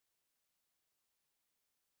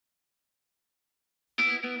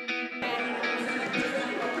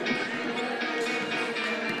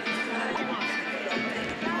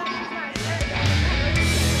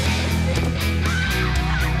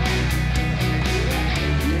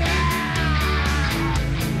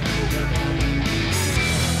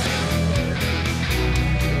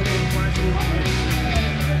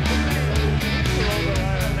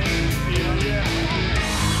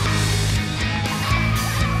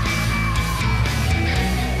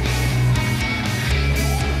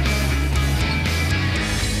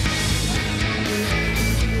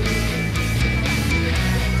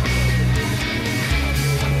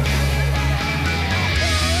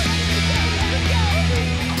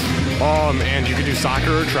and you could do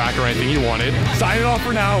soccer or track or anything you wanted. Signing off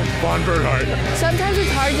for now, Vaughn Bernhardt. Sometimes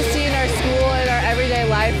it's hard to see in our school and our everyday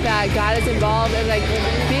life that God is involved, and like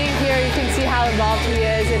being here you can see how involved He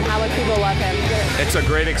is and how much people love Him. It's a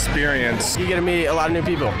great experience. You get to meet a lot of new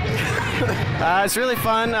people. It's really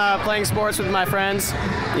fun playing sports with my friends.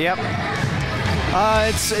 Yep.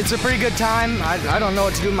 It's a pretty good time. I don't know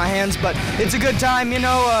what to do with my hands, but it's a good time, you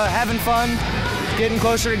know, having fun, getting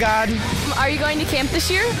closer to God. Are you going to camp this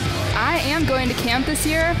year? I am going to camp this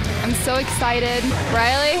year. I'm so excited.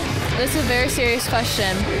 Riley, this is a very serious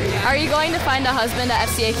question. Are you going to find a husband at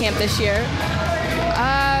FCA camp this year?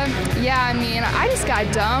 Yeah, I mean, I just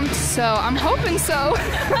got dumped, so I'm hoping so.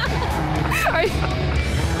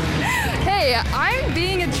 Hey, I'm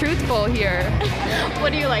being truthful here.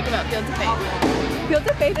 What do you like about Fields of Faith? Fields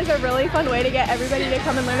of Faith is a really fun way to get everybody to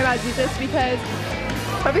come and learn about Jesus, because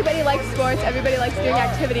everybody likes sports, everybody likes doing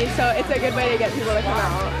activities, so it's a good way to get people to come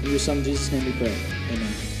out. In your Son Jesus' name we pray.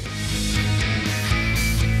 Amen.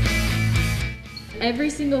 Every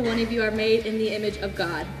single one of you are made in the image of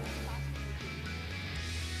God.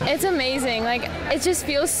 It's amazing. Like, it just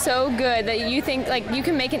feels so good that you think like you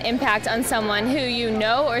can make an impact on someone who you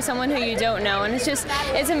know or someone who you don't know. And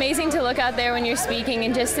it's amazing to look out there when you're speaking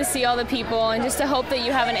and just to see all the people and just to hope that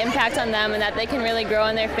you have an impact on them and that they can really grow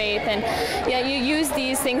in their faith. And yeah, you use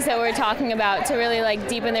these things that we're talking about to really like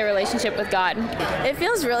deepen their relationship with God. It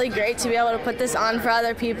feels really great to be able to put this on for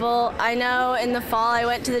other people. I know in the fall I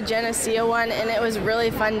went to the Geneseo one, and it was really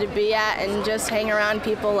fun to be at and just hang around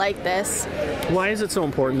people like this. Why is it so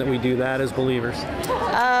important that we do that as believers?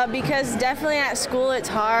 Because definitely at school it's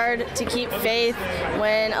hard to keep faith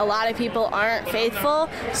when a lot of people aren't faithful,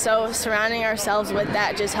 so surrounding ourselves with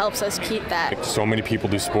that just helps us keep that. So many people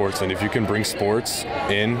do sports, and if you can bring sports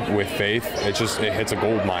in with faith, it hits a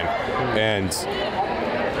gold mine. And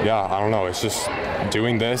yeah, I don't know, it's just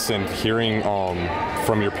doing this and hearing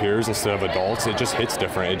from your peers instead of adults, it just hits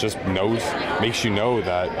different. It just makes you know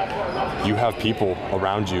that you have people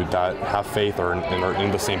around you that have faith or are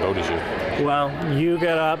in the same boat as you. Well, you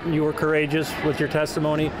got up, you were courageous with your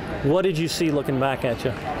testimony. What did you see looking back at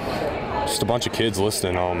you? Just a bunch of kids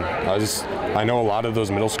listening. I know a lot of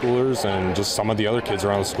those middle schoolers and just some of the other kids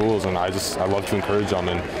around the schools, and I love to encourage them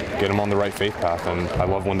and get them on the right faith path, and I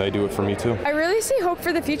love when they do it for me too. I really see hope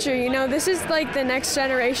for the future. You know, this is like the next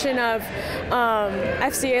generation of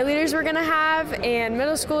FCA leaders we're gonna have, and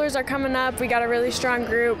middle schoolers are coming up. We got a really strong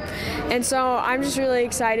group, and so I'm just really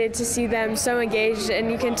excited to see them so engaged,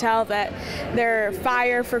 and you can tell that their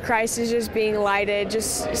fire for Christ is just being lighted.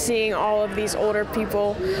 Just seeing all of these older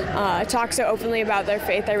people talk so openly about their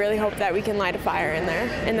faith, I really hope that we can light a fire in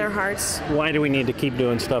their hearts. Why do we need to keep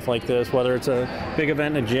doing stuff like this, whether it's a big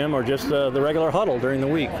event in a gym or just the regular huddle during the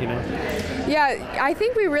week, you know? Yeah, I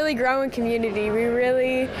think we really grow in community. We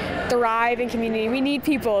really thrive in community. We need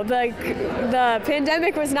people. The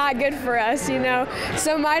pandemic was not good for us, you know,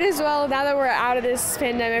 so might as well, now that we're out of this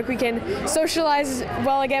pandemic, we can socialize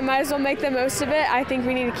well again, might as well make the most of it. I think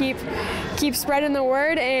we need to keep spreading the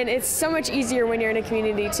word, and it's so much easier when you're in a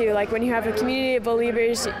community too. Like when you have a community of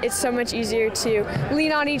believers, it's so much easier to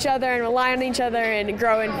lean on each other and rely on each other and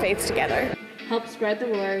grow in faith together. Help spread the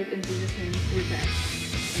word in Jesus' name we pray.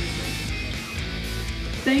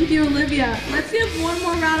 Thank you, Olivia. Let's give one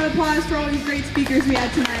more round of applause for all these great speakers we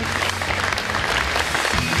had tonight.